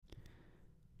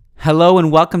Hello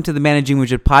and welcome to the Managing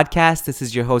Madrid podcast. This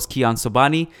is your host, Kian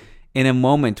Sobani. In a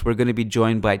moment, we're going to be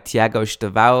joined by Tiago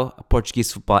Estevao, a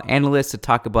Portuguese football analyst, to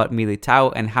talk about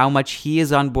Militao and how much he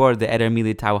is on board the Eder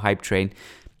Militao hype train.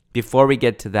 Before we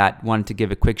get to that, I wanted to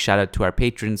give a quick shout out to our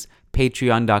patrons.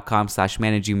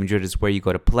 Patreon.com/managingmadrid is where you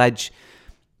go to pledge.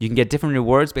 You can get different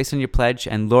rewards based on your pledge,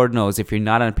 and Lord knows if you're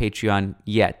not on Patreon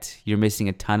yet, you're missing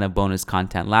a ton of bonus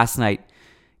content. Last night,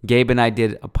 Gabe and I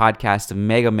did a podcast of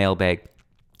Mega Mailbag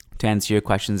to answer your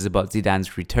questions about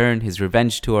Zidane's return, his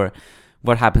revenge tour,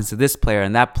 what happens to this player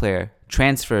and that player,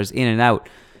 transfers in and out,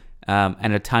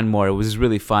 and a ton more. It was a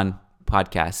really fun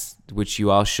podcast, which you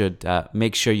all should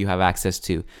make sure you have access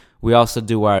to. We also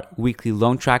do our weekly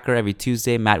loan tracker every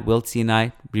Tuesday. Matt Wiltsey and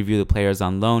I review the players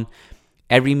on loan.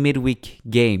 Every midweek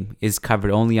game is covered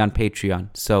only on Patreon.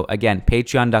 So again,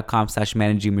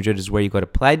 patreon.com/managingmadrid is where you go to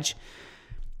pledge.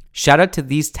 Shout out to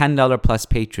these $10 plus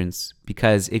patrons,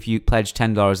 because if you pledge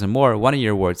 $10 or more, one of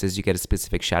your rewards is you get a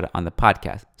specific shout out on the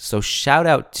podcast. So shout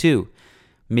out to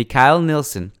Mikael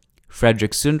Nilsson,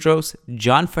 Frederick Sundros,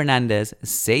 John Fernandez,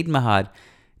 Said Mahad,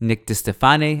 Nick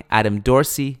DeStefane, Adam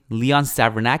Dorsey, Leon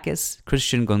Stavronakis,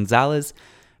 Christian Gonzalez,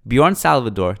 Bjorn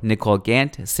Salvador, Nicole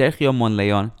Gant, Sergio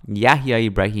Monleon, Yahya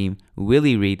Ibrahim,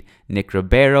 Willie Reed, Nick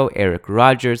Ribeiro, Eric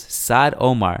Rogers, Saad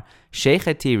Omar, Sheikh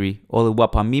Atiri,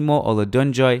 Oluwapamimo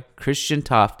Oladunjoy, Christian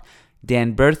Toft,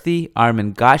 Dan Berthy,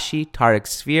 Armin Gashi, Tarek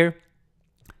Sphere,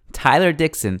 Tyler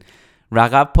Dixon,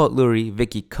 Raghav Potluri,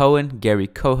 Vicky Cohen, Gary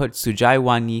Kohut, Sujai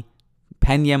Wani,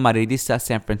 Pena Maridista,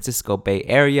 San Francisco Bay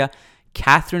Area,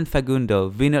 Catherine Fagundo,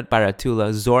 Vinod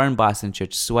Baratula, Zoran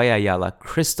Bosanchich, Swaya Ayala,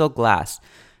 Crystal Glass,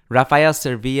 Rafael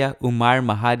Servilla, Umar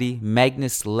Mahadi,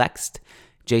 Magnus Lext,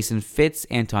 Jason Fitz,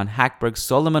 Anton Hackberg,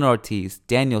 Solomon Ortiz,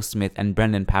 Daniel Smith, and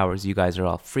Brendan Powers. You guys are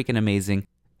all freaking amazing.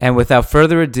 And without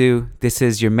further ado, this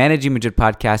is your Managing Madrid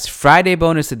podcast, Friday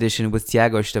bonus edition with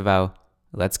Tiago Estevao.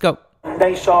 Let's go.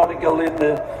 Nice article in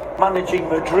the Managing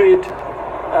Madrid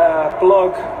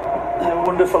blog.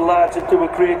 Wonderful lads that do a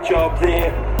great job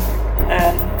there.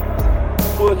 And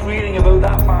worth reading about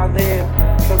that man there.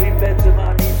 Karim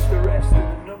Benzema needs to rest,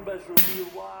 and the numbers reveal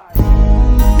why.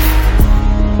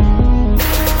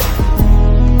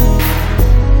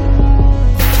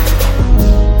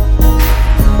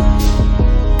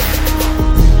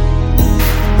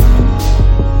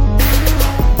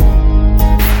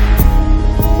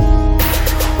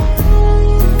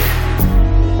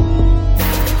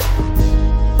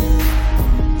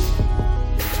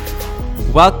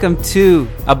 Welcome to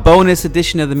a bonus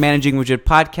edition of the Managing Madrid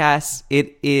podcast.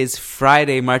 It is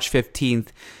Friday, March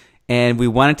 15th, and we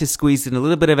wanted to squeeze in a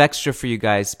little bit of extra for you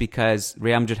guys because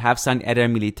Real Madrid have signed Eder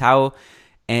Militao,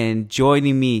 and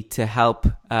joining me to help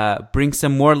bring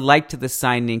some more light to the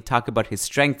signing, talk about his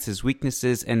strengths, his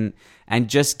weaknesses, and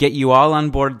just get you all on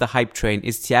board the hype train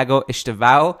is Tiago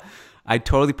Estevao. I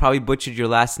totally probably butchered your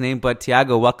last name, but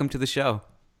Tiago, welcome to the show.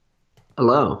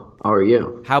 Hello, how are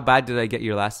you? How bad did I get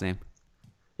your last name?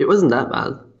 It wasn't that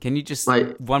bad. Can you just,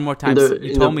 like, one more time,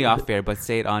 you told me off air, but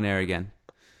say it on air again.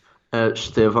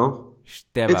 Estevão.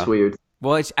 It's weird.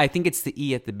 Well, I think it's the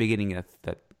E at the beginning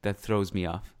that throws me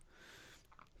off.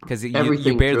 Because you barely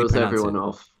throws pronounce everyone it.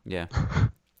 off. Yeah.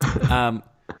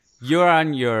 You're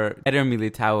on your Eder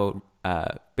Militao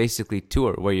basically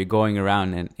tour where you're going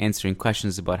around and answering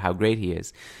questions about how great he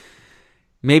is.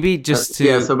 Maybe just to...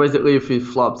 Yeah, so basically if he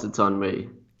flops, it's on me.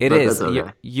 It is.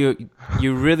 Okay. You're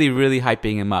really, really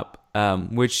hyping him up,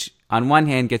 which on one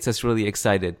hand gets us really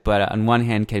excited, but on one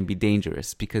hand can be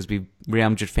dangerous because Real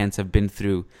Madrid fans have been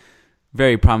through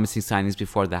very promising signings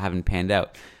before that haven't panned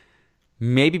out.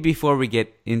 Maybe before we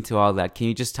get into all that, can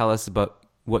you just tell us about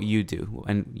what you do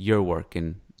and your work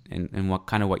and what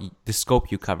kind of the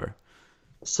scope you cover?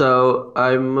 So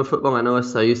I'm a football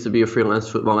analyst. I used to be a freelance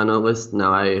football analyst.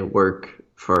 Now I work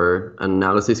for an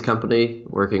analysis company,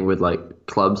 working with like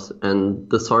clubs and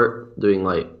the sort, doing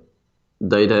like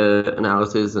data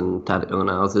analysis and tactical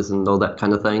analysis and all that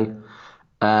kind of thing.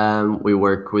 We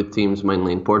work with teams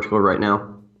mainly in Portugal right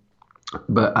now,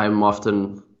 but I'm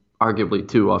often, arguably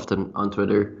too often, on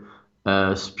Twitter,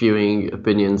 spewing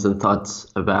opinions and thoughts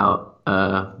about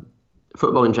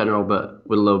football in general, but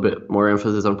with a little bit more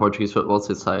emphasis on Portuguese football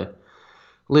since I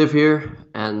live here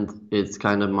and it's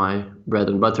kind of my bread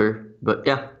and butter. But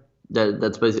yeah,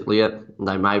 that's basically it. And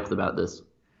I'm hyped about this.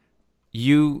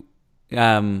 You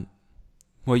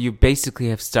you basically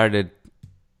have started.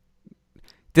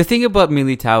 The thing about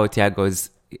Militao, Tiago,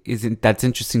 that's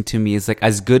interesting to me is like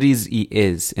as good as he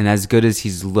is and as good as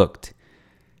he's looked,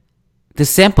 the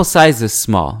sample size is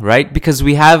small, right? Because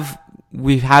we have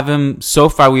him so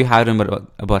far. We've had him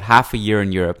about half a year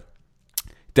in Europe.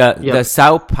 The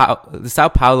Sao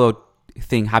Paulo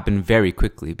thing happened very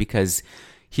quickly because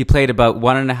he played about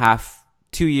 1.5,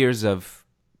 2 years of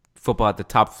football at the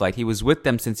top flight. He was with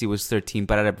them since he was 13,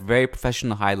 but at a very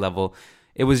professional high level.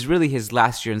 It was really his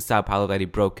last year in Sao Paulo that he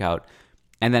broke out.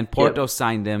 And then Porto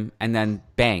signed him, and then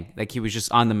bang, like he was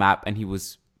just on the map, and he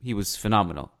was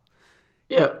phenomenal.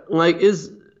 Yeah, like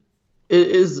his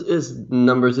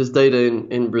numbers, his data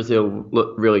in Brazil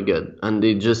looked really good, and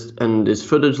his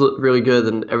footage looked really good,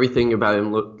 and everything about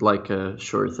him looked like a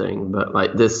sure thing. But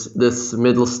like this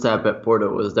middle step at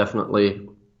Porto was definitely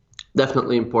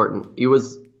important. He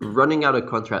was running out of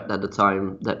contract at the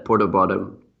time that Porto bought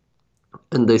him,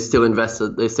 and they still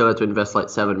had to invest like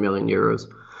 7 million euros,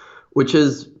 which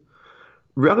is a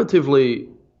relatively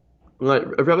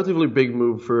big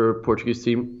move for a Portuguese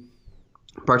team,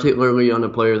 particularly on a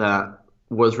player that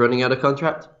was running out of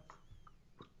contract.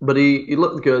 But he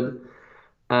looked good.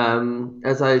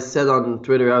 As I said on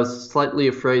Twitter, I was slightly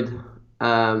afraid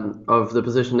of the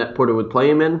position that Porto would play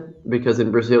him in, because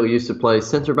in Brazil he used to play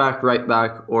centre back, right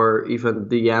back, or even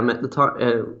DM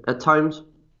at times.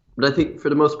 But I think for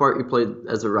the most part he played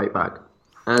as a right back,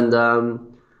 and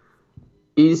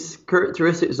his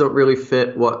characteristics don't really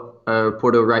fit what a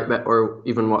Porto right back or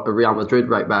even what a Real Madrid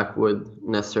right back would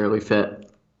necessarily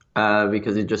fit,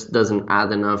 because he just doesn't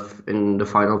add enough in the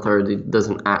final third. He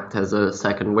doesn't act as a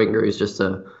second winger. He's just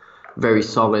a very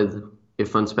solid,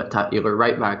 if unspectacular,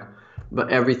 right back. But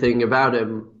everything about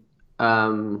him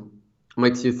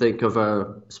makes you think of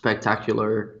a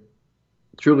spectacular,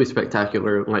 truly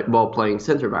spectacular, like ball-playing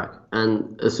centre back.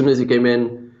 And as soon as he came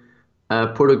in,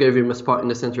 Porto gave him a spot in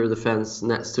the centre of the defence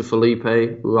next to Felipe,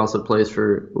 who also plays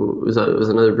was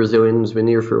another Brazilian who's been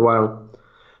here for a while.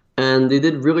 And he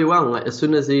did really well. Like as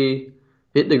soon as he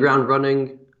hit the ground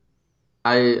running,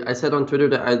 I said on Twitter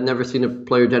that I'd never seen a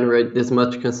player generate this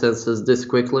much consensus this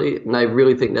quickly, and I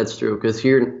really think that's true, because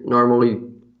here normally,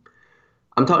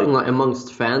 I'm talking like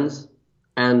amongst fans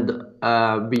and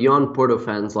beyond Porto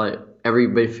fans, like every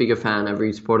Benfica fan,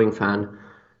 every Sporting fan,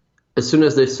 as soon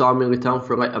as they saw Militao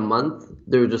for like a month,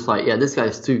 they were just like, yeah, this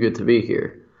guy's too good to be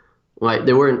here. Like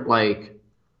they weren't like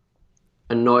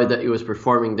annoyed that he was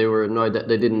performing, they were annoyed that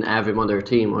they didn't have him on their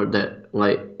team, or that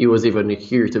like he was even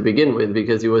here to begin with,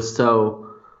 because he was so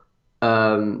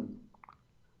good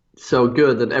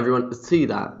that everyone could see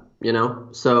that, you know.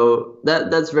 So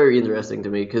that's very interesting to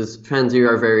me, because fans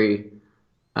here are very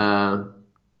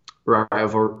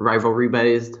rivalry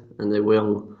based, and they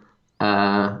will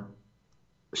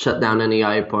shut down any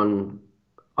hype on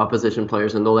opposition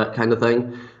players and all that kind of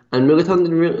thing. And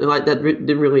Militao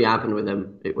didn't really happen with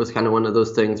him. It was kind of one of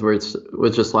those things where it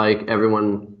was just like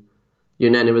everyone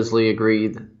unanimously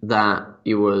agreed that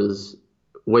he was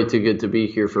way too good to be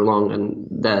here for long, and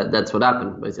that's what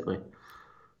happened basically.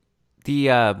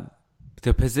 The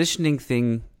positioning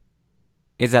thing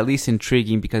is at least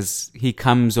intriguing, because he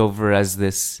comes over as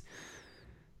this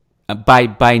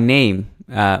by name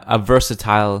a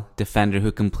versatile defender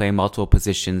who can play multiple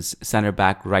positions, center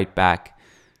back, right back.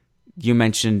 You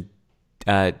mentioned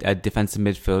a defensive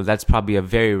midfielder. That's probably a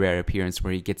very rare appearance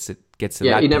where he gets to yeah,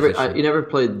 that position. He never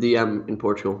played DM in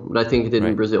Portugal, but I think he did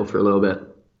in Brazil for a little bit.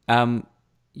 I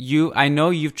know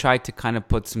you've tried to kind of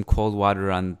put some cold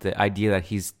water on the idea that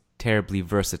he's terribly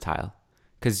versatile,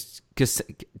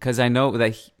 because I know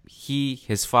that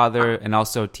his father, and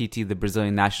also Titi, the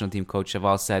Brazilian national team coach, have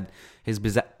all said his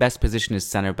best position is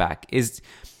center back.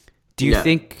 Do you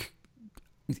think,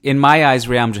 in my eyes,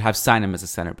 Real Madrid have signed him as a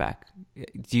center back?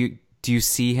 Do you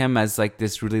see him as like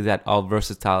this really that all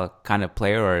versatile kind of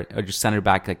player, or just center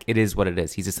back? Like it is what it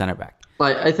is. He's a center back.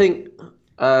 Like I think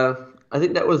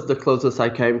that was the closest I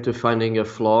came to finding a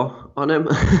flaw on him.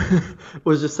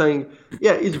 Was just saying,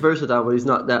 yeah, he's versatile, but he's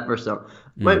not that versatile.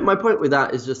 My point with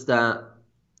that is just that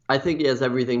I think he has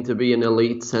everything to be an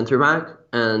elite center back,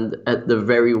 and at the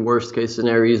very worst case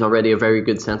scenario, he's already a very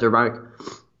good center back.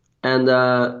 And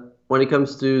when it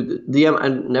comes to DM,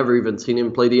 I've never even seen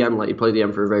him play DM. Like he played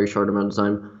DM for a very short amount of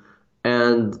time,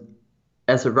 and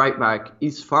as a right back,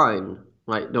 he's fine.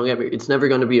 Like don't get me, it's never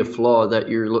going to be a flaw that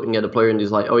you're looking at a player and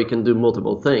he's like, oh, he can do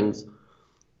multiple things.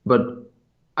 But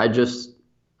I put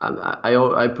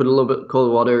a little bit of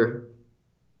cold water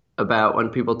about when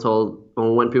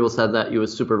people said that he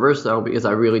was super versatile, because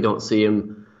I really don't see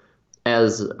him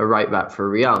as a right back for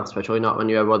Real, especially not when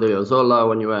you have Odriozola,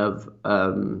 when you have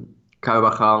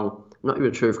Carvajal. I'm not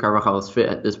even sure if Carvajal is fit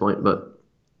at this point, but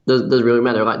doesn't really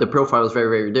matter. Like the profile is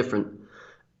very, very different,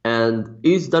 and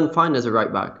he's done fine as a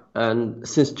right back. And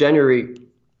since January,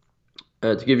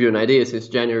 to give you an idea, since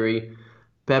January,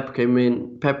 Pep came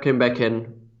back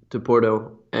in to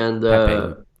Porto, and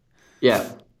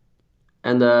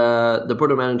And the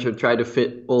Porto manager tried to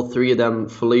fit all three of them,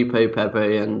 Felipe,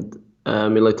 Pepe, and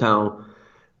Militao,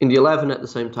 in the 11 at the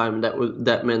same time.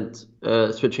 That meant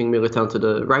switching Militao to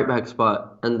the right back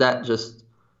spot, and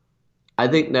I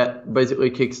think that basically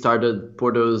kick-started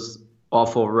Porto's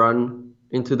awful run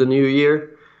into the new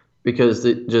year, because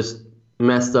it just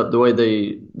messed up the way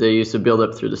they used to build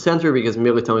up through the center, because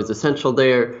Militao is essential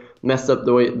there, messed up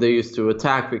the way they used to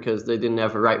attack because they didn't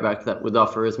have a right back that would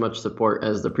offer as much support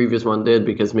as the previous one did,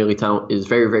 because Militao is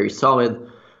very, very solid,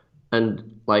 and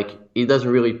like he doesn't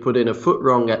really put in a foot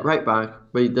wrong at right back,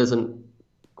 but he doesn't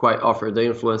quite offer the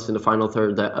influence in the final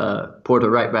third that Porto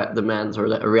right back demands, or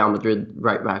that a Real Madrid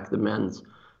right back demands,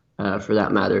 for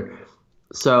that matter.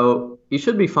 So he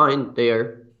should be fine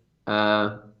there,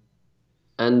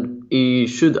 and he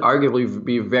should arguably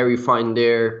be very fine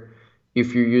there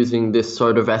if you're using this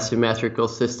sort of asymmetrical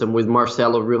system with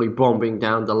Marcelo really bombing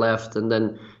down the left, and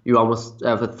then you almost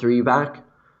have a three back,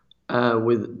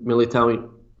 with Militao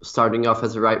starting off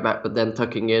as a right back but then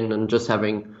tucking in, and just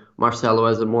having Marcelo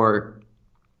as a more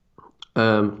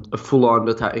a full-on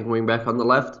attacking wing back on the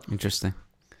left. Interesting.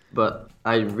 But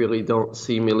I really don't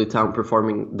see Militao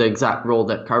performing the exact role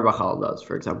that Carvajal does,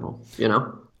 for example, you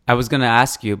know? I was going to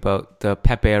ask you about the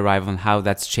Pepe arrival and how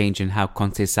that's changed and how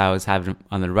Conceição is having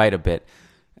on the right a bit.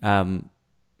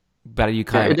 But you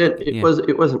kind of...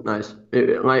 It wasn't nice.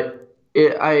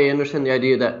 I understand the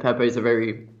idea that Pepe is a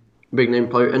very big name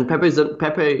player, and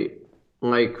Pepe,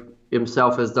 like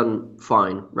himself, has done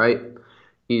fine, right?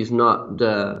 He's not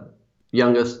the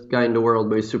youngest guy in the world,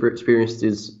 but he's super experienced.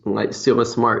 He's like still a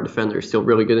smart defender, still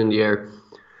really good in the air.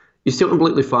 He's still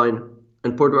completely fine,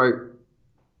 and Porto are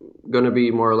going to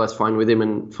be more or less fine with him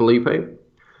and Felipe.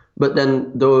 But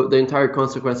then the entire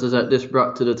consequences that this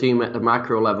brought to the team at the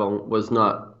macro level was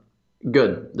not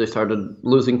good. They started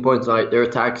losing points. Like their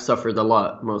attack suffered a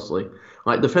lot, mostly.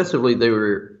 Like defensively, they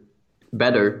were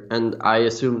better, and I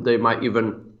assumed they might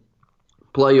even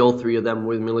play all three of them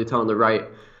with Militao on the right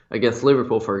against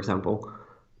Liverpool, for example.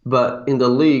 But in the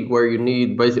league, where you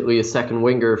need basically a second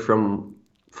winger from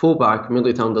fullback,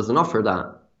 Militao doesn't offer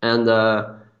that. And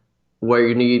where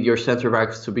you need your centre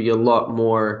backs to be a lot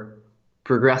more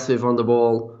progressive on the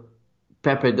ball,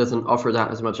 Pepe doesn't offer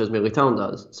that as much as Militao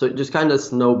does. So it just kind of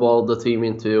snowballed the team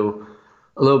into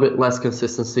a little bit less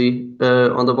consistency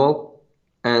on the ball,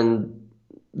 and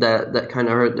that kind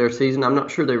of hurt their season. I'm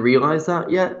not sure they realize that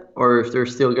yet, or if they're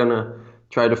still gonna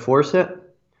try to force it.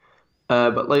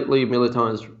 But lately,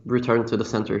 Militao has returned to the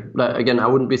centre. But again, I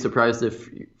wouldn't be surprised if,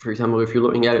 for example, if you're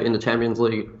looking at it in the Champions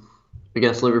League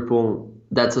against Liverpool,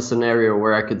 that's a scenario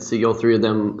where I could see all three of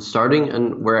them starting,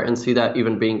 and see that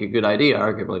even being a good idea,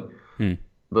 arguably.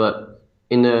 But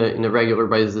in a regular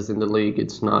basis in the league,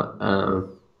 it's not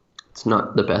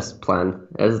the best plan,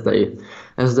 as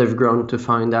they've grown to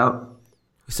find out.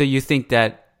 So you think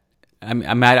that?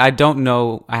 I don't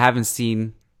know. I haven't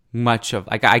seen much of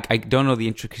I don't know the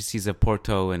intricacies of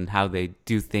Porto and how they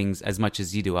do things as much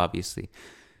as you do. Obviously,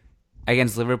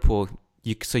 against Liverpool,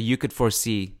 you could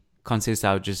foresee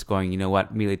Conceição just going, you know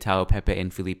what, Militao, Pepe,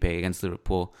 and Felipe against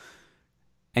Liverpool,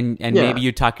 and maybe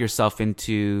you talk yourself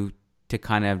into to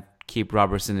kind of keep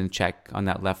Robertson in check on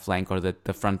that left flank, or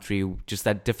the front three, just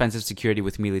that defensive security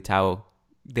with Militao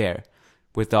there,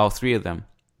 with all three of them.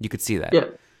 You could see that.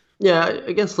 Yeah,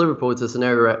 against Liverpool, it's a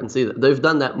scenario where I can see that. They've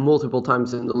done that multiple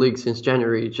times in the league since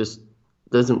January. It just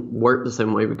doesn't work the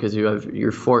same way, because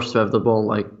you're forced to have the ball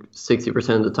like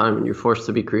 60% of the time, and you're forced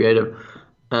to be creative.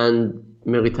 And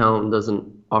Militao doesn't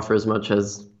offer as much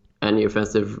as any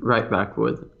offensive right back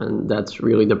would, and that's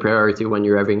really the priority when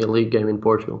you're having a league game in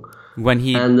Portugal. When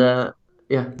he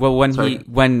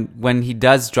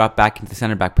does drop back into the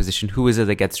centre back position, who is it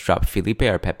that gets dropped, Felipe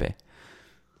or Pepe?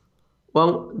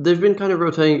 Well, they've been kind of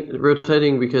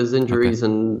rotating because injuries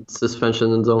and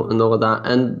suspension and all of that.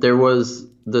 And there was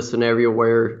the scenario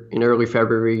where in early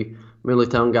February,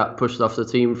 Militao got pushed off the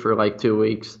team for like 2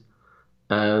 weeks,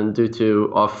 and due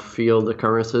to off-field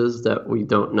occurrences that we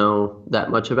don't know that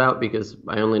much about, because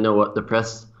I only know what the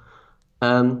press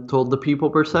told the people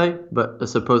per se. But a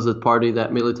supposed party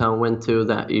that Militao went to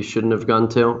that he shouldn't have gone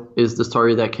to is the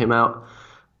story that came out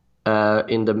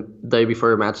in the day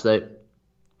before a match day.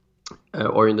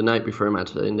 Or in the night before a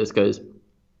match, in this case.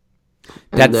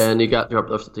 And then he got dropped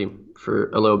off the team for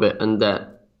a little bit, and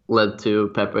that led to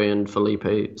Pepe and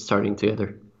Felipe starting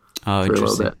together for a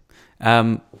little bit.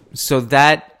 So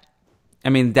that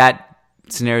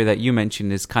scenario that you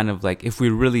mentioned is kind of like, if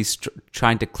we're really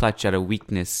trying to clutch at a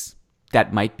weakness,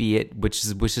 that might be it, which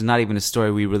is not even a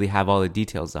story we really have all the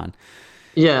details on.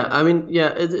 Yeah,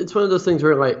 it's one of those things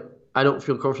where like, I don't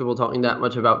feel comfortable talking that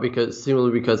much about, because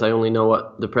I only know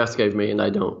what the press gave me, and I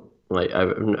don't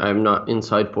I'm not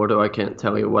inside Porto. I can't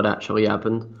tell you what actually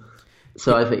happened.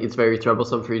 So I think it's very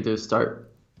troublesome for you to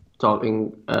start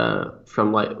talking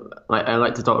from like I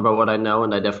like to talk about what I know,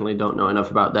 and I definitely don't know enough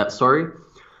about that story.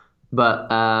 But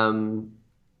that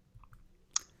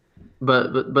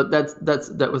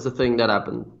was the thing that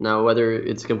happened. Now whether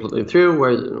it's completely true,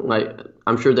 where like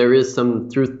I'm sure there is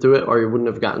some truth to it, or you wouldn't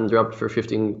have gotten dropped for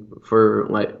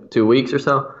 2 weeks or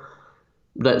so.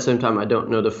 But at the same time, I don't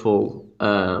know the full,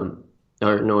 or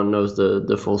no one knows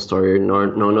the full story, nor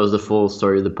no one knows the full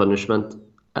story of the punishment.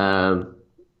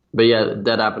 But yeah,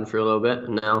 that happened for a little bit,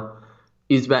 and now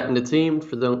he's back in the team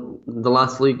for the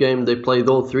last league game. They played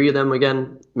all three of them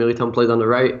again. Militao played on the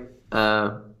right,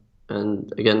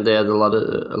 and again they had a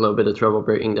little bit of trouble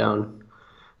breaking down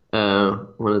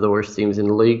one of the worst teams in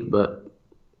the league. But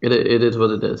it is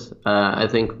what it is. I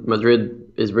think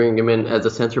Madrid is bringing him in as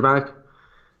a centre back.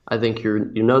 I think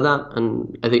you know that,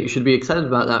 and I think you should be excited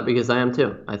about that because I am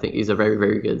too. I think he's a very,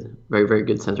 very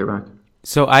good centre back.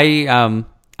 So I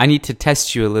need to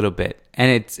test you a little bit,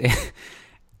 and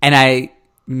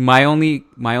my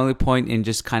only point in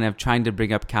just kind of trying to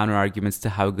bring up counter arguments to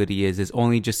how good he is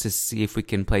only just to see if we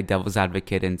can play devil's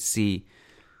advocate and see.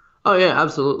 Oh yeah,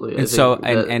 absolutely.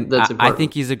 I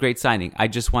think he's a great signing. I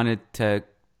just wanted to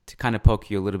kind of poke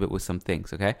you a little bit with some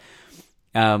things, okay?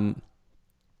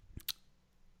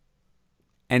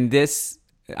 And this,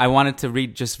 I wanted to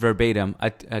read just verbatim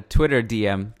a Twitter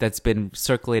DM that's been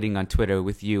circulating on Twitter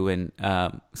with you and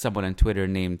someone on Twitter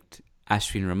named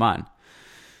Ashwin Rahman.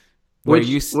 Which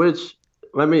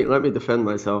let me defend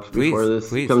myself before this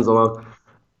comes along.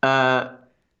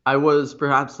 I was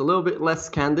perhaps a little bit less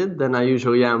candid than I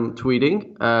usually am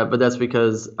tweeting, but that's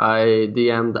because I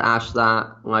DM'd Ash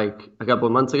that like a couple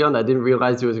of months ago, and I didn't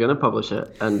realize he was going to publish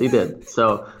it, and he did.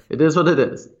 So it is what it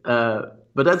is.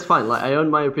 But that's fine. Like I own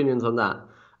my opinions on that.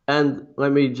 And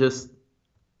let me just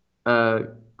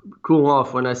cool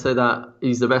off when I say that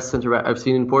he's the best centre back I've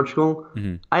seen in Portugal.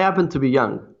 Mm-hmm. I happen to be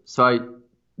young, so I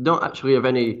don't actually have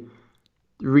any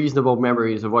reasonable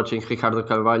memories of watching Ricardo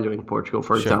Carvalho in Portugal,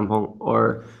 for example,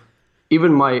 or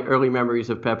even my early memories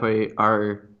of Pepe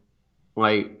are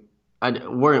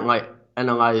weren't like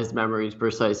analyzed memories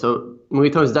per se. So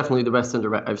Militao is definitely the best centre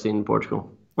back I've seen in Portugal,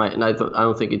 right? And I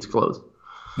don't think it's close.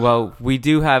 Well, we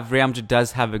do have Real Madrid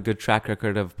does have a good track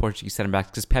record of Portuguese centre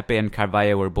backs because Pepe and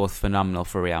Carvalho were both phenomenal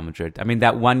for Real Madrid. I mean,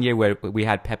 that one year where we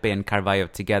had Pepe and Carvalho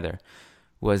together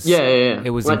was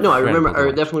It was no, I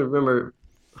definitely remember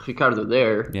Ricardo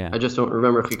there. Yeah, I just don't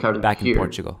remember Ricardo back here. in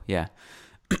Portugal. Yeah,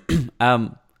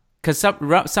 because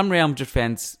some Real Madrid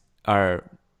fans are,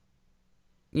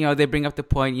 they bring up the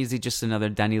point, easy just another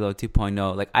Danilo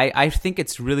 2.0. Like, I think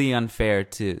it's really unfair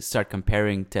to start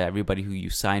comparing to everybody who you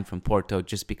signed from Porto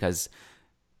just because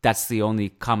that's the only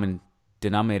common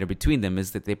denominator between them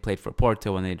is that they played for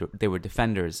Porto and they were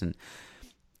defenders and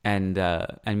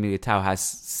Militao has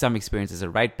some experience as a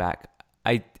right back.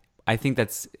 I think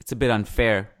it's a bit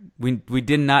unfair. We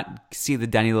did not see the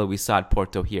Danilo we saw at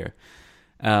Porto here,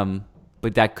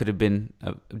 but that could have been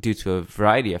due to a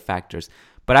variety of factors.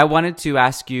 But I wanted to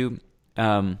ask you,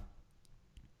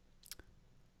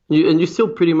 you still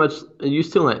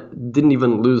didn't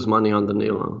even lose money on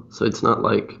Danilo, so it's not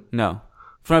like no.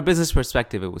 From a business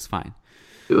perspective, it was fine.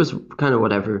 It was kind of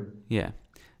whatever. Yeah,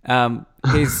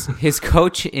 his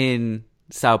coach in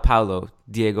Sao Paulo,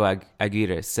 Diego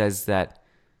Aguirre, says that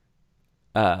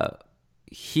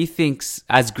he thinks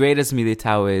as great as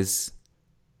Militao is.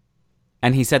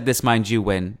 And he said this, mind you,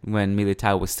 when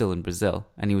Militao was still in Brazil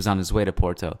and he was on his way to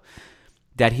Porto,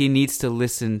 that he needs to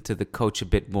listen to the coach a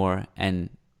bit more and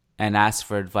ask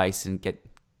for advice and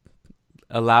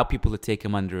allow people to take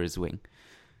him under his wing.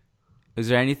 Is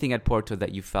there anything at Porto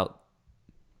that you felt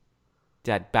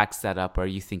that backs that up, or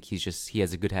you think he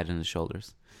has a good head on his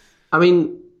shoulders? I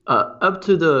mean, up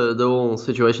to the whole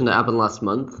situation that happened last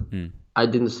month, I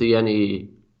didn't see any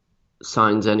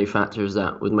signs, any factors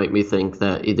that would make me think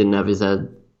that he didn't have his head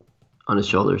on his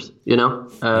shoulders.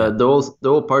 The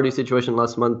whole party situation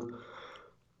last month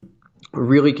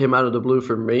really came out of the blue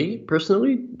for me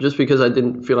personally, just because I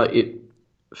didn't feel like it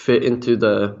fit into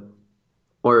the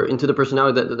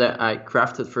personality that I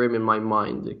crafted for him in my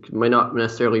mind. It may not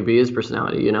necessarily be his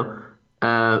personality,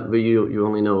 but you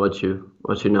only know what you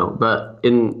know. But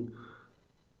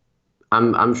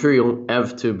I'm sure you'll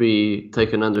have to be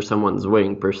taken under someone's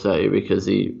wing per se, because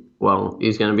he's going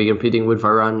to be competing with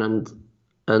Varane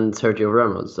and Sergio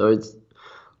Ramos. So it's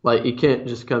like he can't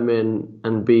just come in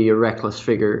and be a reckless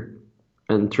figure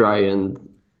and try and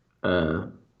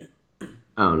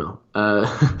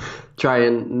try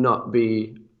and not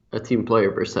be a team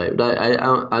player per se. But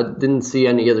I didn't see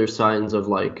any other signs of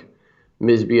like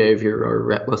misbehavior or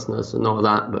recklessness and all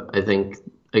that. But I think,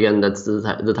 again, that's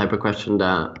the type of question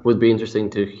that would be interesting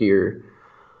to hear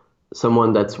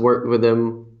someone that's worked with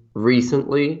him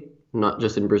recently, not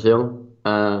just in Brazil,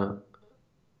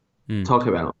 talk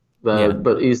about. Yeah.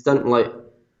 But he's done, like,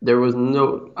 there was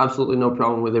absolutely no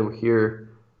problem with him here,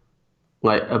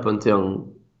 like, up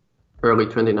until early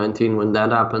 2019 when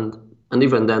that happened. And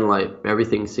even then, like,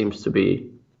 everything seems to be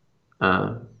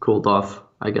cooled off,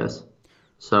 I guess.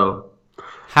 So,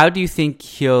 how do you think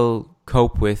he'll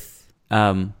cope with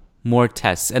more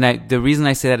tests? And the reason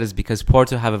I say that is because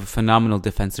Porto have a phenomenal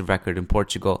defensive record in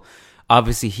Portugal.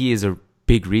 Obviously, he is a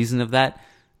big reason of that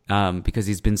because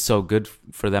he's been so good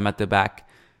for them at the back.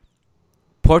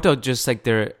 Porto, just like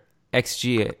their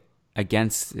XG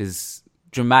against is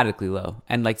dramatically low.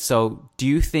 And like, so do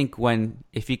you think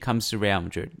if he comes to Real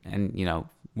Madrid and, you know,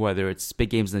 whether it's big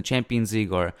games in the Champions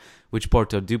League or which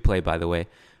Porto do play, by the way,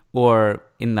 or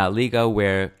in La Liga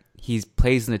where he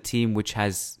plays in a team which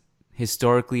has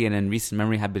historically and in recent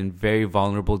memory have been very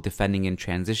vulnerable defending in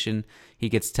transition, he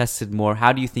gets tested more.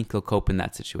 How do you think he'll cope in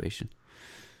that situation?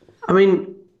 I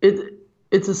mean,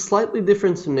 it's a slightly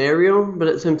different scenario, but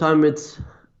at the same time, it's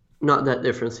not that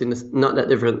different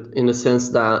in the sense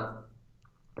that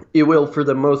he will, for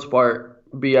the most part,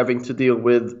 be having to deal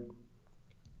with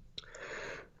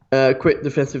quick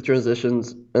defensive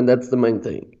transitions, and that's the main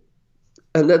thing.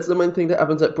 And that's the main thing that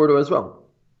happens at Porto as well.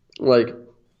 Like,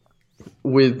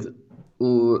 with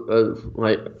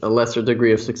like a lesser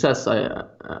degree of success,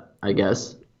 I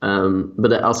guess.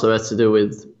 But it also has to do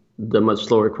with the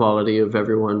much lower quality of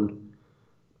everyone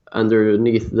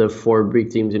underneath the four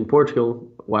big teams in Portugal.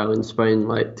 While in Spain,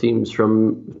 like teams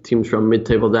from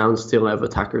mid-table down still have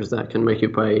attackers that can make you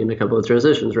pay in a couple of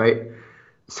transitions, right?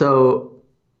 So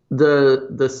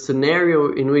the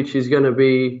scenario in which he's going to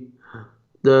be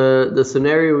the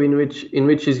scenario in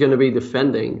which he's going to be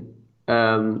defending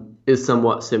is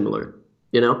somewhat similar,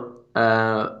 you know,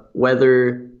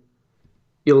 whether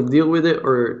he'll deal with it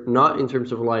or not in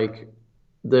terms of like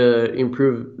the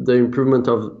improvement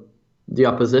of the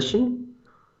opposition.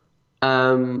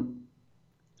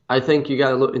 I think you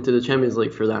got to look into the Champions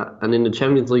League for that, and in the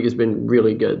Champions League has been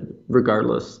really good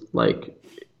regardless. Like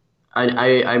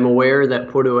I'm aware that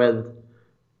Porto had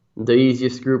the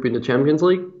easiest group in the Champions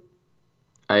League.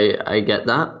 I get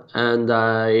that, and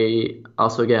I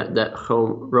also get that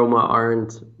Roma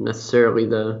aren't necessarily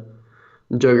the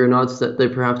juggernauts that they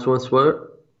perhaps once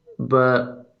were,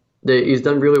 but he's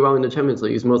done really well in the Champions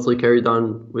League. He's mostly carried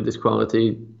on with his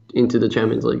quality into the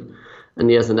Champions League, and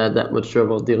he hasn't had that much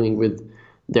trouble dealing with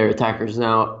their attackers.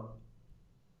 Now,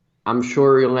 I'm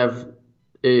sure it'll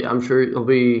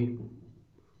be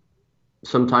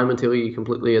some time until he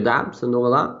completely adapts and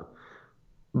all that,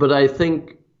 but I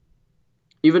think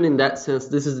even in that sense,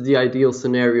 this is the ideal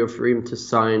scenario for him to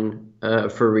sign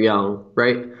for Real,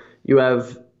 right? You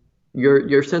have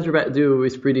your centre back duo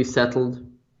is pretty settled,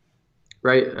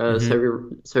 right?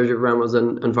 Sergio Ramos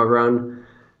and Varane.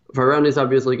 Varane is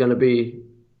obviously going to be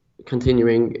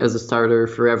continuing as a starter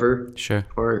forever, sure,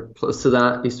 or close to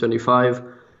that. He's 25.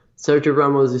 Sergio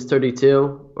Ramos is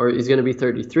 32, or he's going to be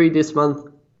 33 this month,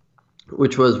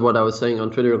 which was what I was saying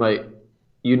on Twitter. Like,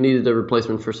 you needed a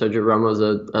replacement for Sergio Ramos,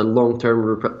 a long-term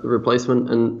replacement,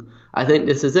 and I think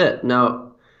this is it.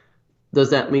 Now, does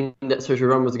that mean that Sergio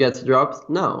Ramos gets dropped?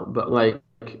 No, but like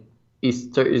he's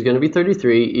going to be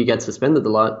 33. He gets suspended a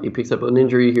lot. He picks up an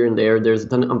injury here and there. There's a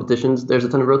ton of competitions. There's a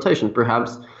ton of rotation.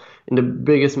 Perhaps in the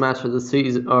biggest match of the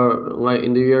season, or like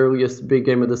in the earliest big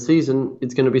game of the season,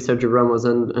 it's going to be Sergio Ramos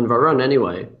and Varane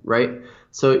anyway, right?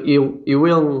 So you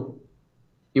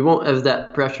won't have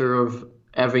that pressure of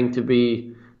having to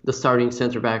be the starting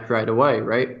centre back right away,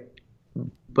 right?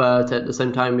 But at the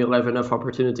same time, you'll have enough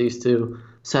opportunities to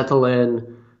settle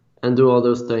in and do all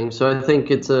those things. So I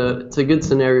think it's a good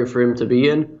scenario for him to be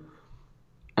in,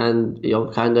 and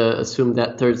he'll kind of assume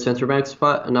that third centre back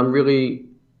spot. And I'm really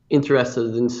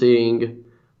interested in seeing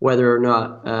whether or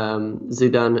not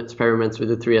Zidane experiments with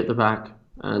the three at the back,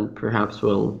 and perhaps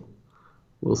we'll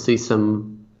see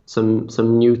some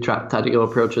new tactical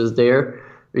approaches there,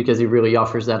 because he really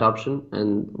offers that option,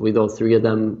 and with all three of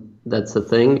them, that's the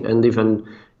thing. And even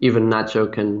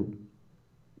Nacho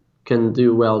can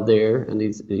do well there, and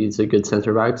he's a good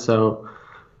centre back. So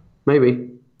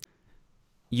maybe.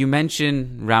 You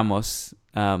mentioned Ramos.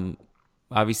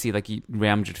 Obviously, like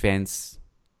Real Madrid fans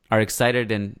are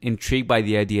excited and intrigued by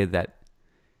the idea that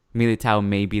Militao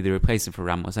may be the replacement for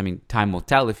Ramos. I mean, time will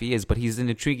tell if he is, but he's an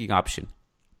intriguing option.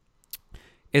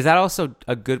 Is that also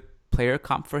a good player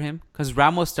comp for him? Because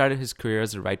Ramos started his career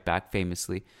as a right back,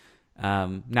 famously.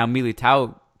 Now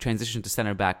Militao transitioned to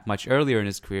center back much earlier in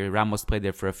his career. Ramos played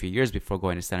there for a few years before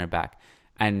going to center back,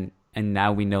 and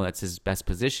now we know that's his best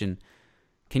position.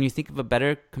 Can you think of a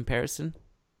better comparison?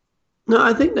 No,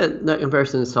 I think that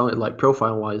comparison is solid, like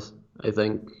profile-wise. I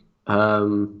think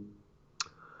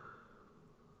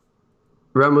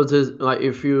Ramos is like,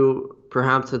 if you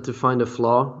perhaps had to find a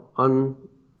flaw on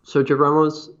Sergio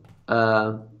Ramos,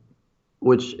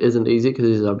 which isn't easy because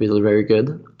he's obviously very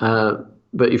good.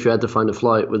 But if you had to find a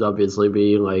flaw, it would obviously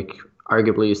be like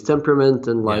arguably his temperament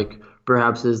and like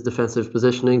perhaps his defensive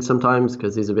positioning sometimes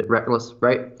because he's a bit reckless,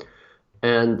 right?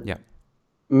 And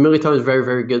Militao is very,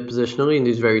 very good positionally and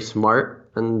he's very smart.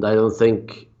 And I don't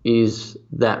think he's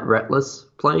that reckless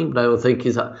playing, but I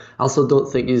also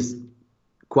don't think he's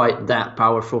quite that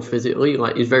powerful physically.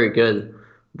 Like, he's very good,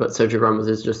 but Sergio Ramos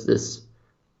is just this,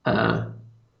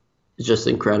 just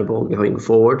incredible going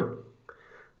forward.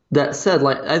 That said,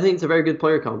 like, I think it's a very good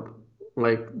player comp.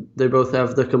 Like, they both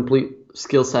have the complete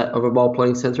skill set of a ball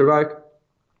playing center back,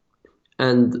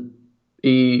 and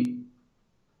he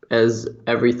has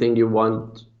everything you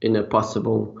want in a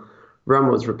possible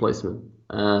Ramos replacement.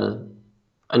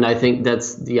 And I think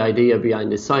that's the idea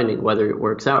behind this signing. Whether it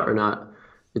works out or not,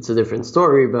 it's a different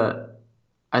story, but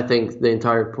I think the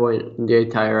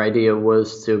entire idea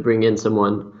was to bring in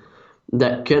someone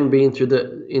that can be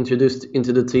introduced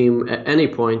into the team at any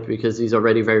point because he's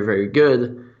already very, very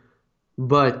good,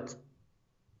 but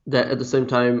that at the same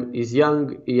time he's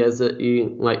young, he has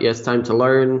time to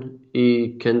learn,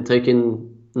 he can take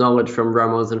in knowledge from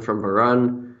Ramos and from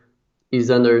Varane. He's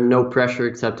under no pressure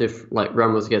except if like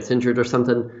Ramos gets injured or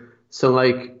something. So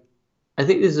like, I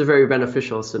think this is a very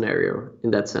beneficial scenario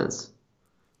in that sense.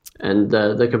 And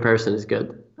the comparison is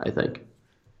good, I think.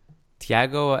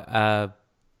 Thiago,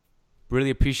 really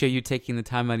appreciate you taking the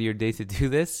time out of your day to do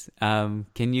this. Can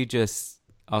you just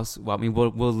also, well, I mean,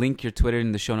 we'll link your Twitter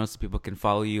in the show notes so people can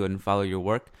follow you and follow your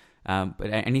work. But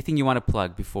anything you want to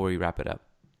plug before we wrap it up?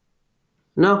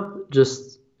 No,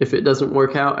 just if it doesn't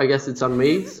work out, I guess it's on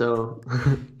me. So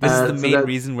this is the main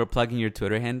reason we're plugging your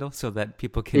Twitter handle so that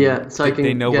people can,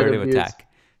 they know where to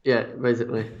attack. Yeah,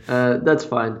 basically. That's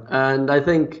fine. And I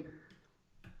think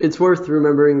it's worth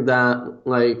remembering that,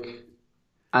 like,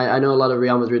 I know a lot of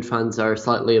Real Madrid fans are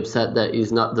slightly upset that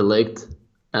he's not De Ligt,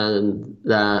 and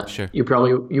that you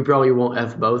probably won't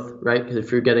have both, right? Because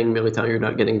if you're getting Militao, you're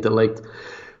not getting De Ligt.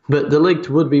 But De Ligt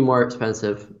would be more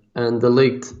expensive, and De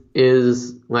Ligt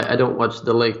is like, I don't watch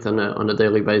De Ligt on a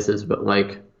daily basis, but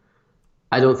like,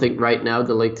 I don't think right now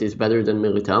De Ligt is better than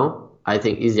Militao. I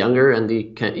think he's younger and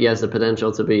he has the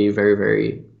potential to be very,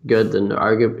 very good, and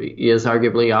he has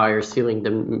arguably a higher ceiling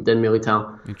than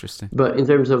Militao. Interesting. But in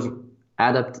terms of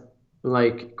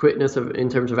quickness in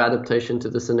terms of adaptation to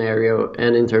the scenario,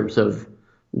 and in terms of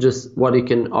just what he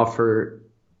can offer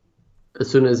as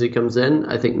soon as he comes in,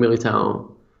 I think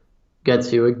Militao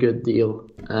gets you a good deal,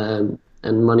 and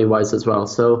money wise as well.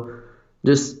 So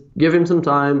just give him some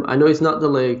time. I know he's not De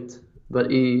Ligt, but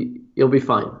he'll be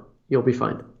fine. He'll be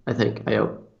fine, I think. I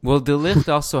hope. Well, De Ligt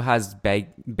also has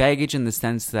baggage in the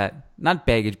sense that, not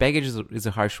baggage is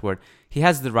a harsh word. He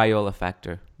has the Raiola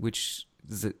factor, which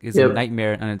is a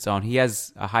nightmare on its own. He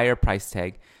has a higher price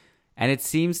tag, and it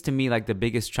seems to me like the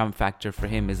biggest trump factor for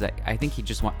him is that I think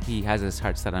he has his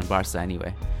heart set on Barca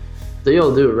anyway. They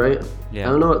all do, right? Yeah.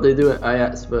 I don't know what they do at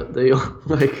Ajax, but they all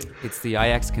it's the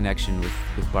Ajax connection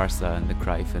with Barca and the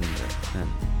Cruyff and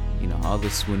you know, all the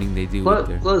swooning they do.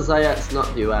 Plus Ajax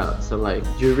knocked you out, so like,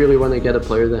 do you really want to get a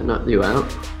player that knocked you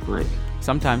out? Like,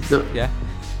 sometimes, no. Yeah.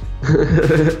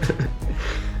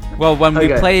 Well, when we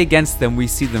play against them, we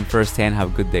see them firsthand how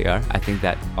good they are. I think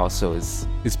that also is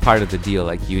part of the deal.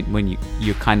 Like,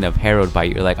 you're kind of harrowed by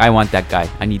it. You're like, I want that guy.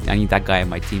 I need that guy on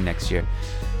my team next year.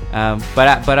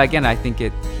 But again, I think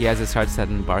he has his heart set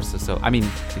in Barca. So I mean,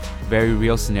 very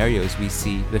real scenarios. We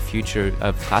see the future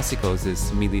of Clásicos is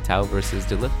Militao versus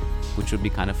De Ligt, which would be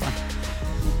kind of fun.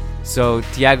 So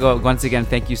Thiago, once again,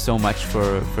 thank you so much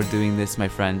for doing this, my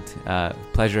friend.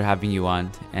 Pleasure having you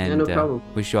on, and no problem.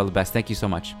 Wish you all the best. Thank you so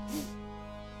much.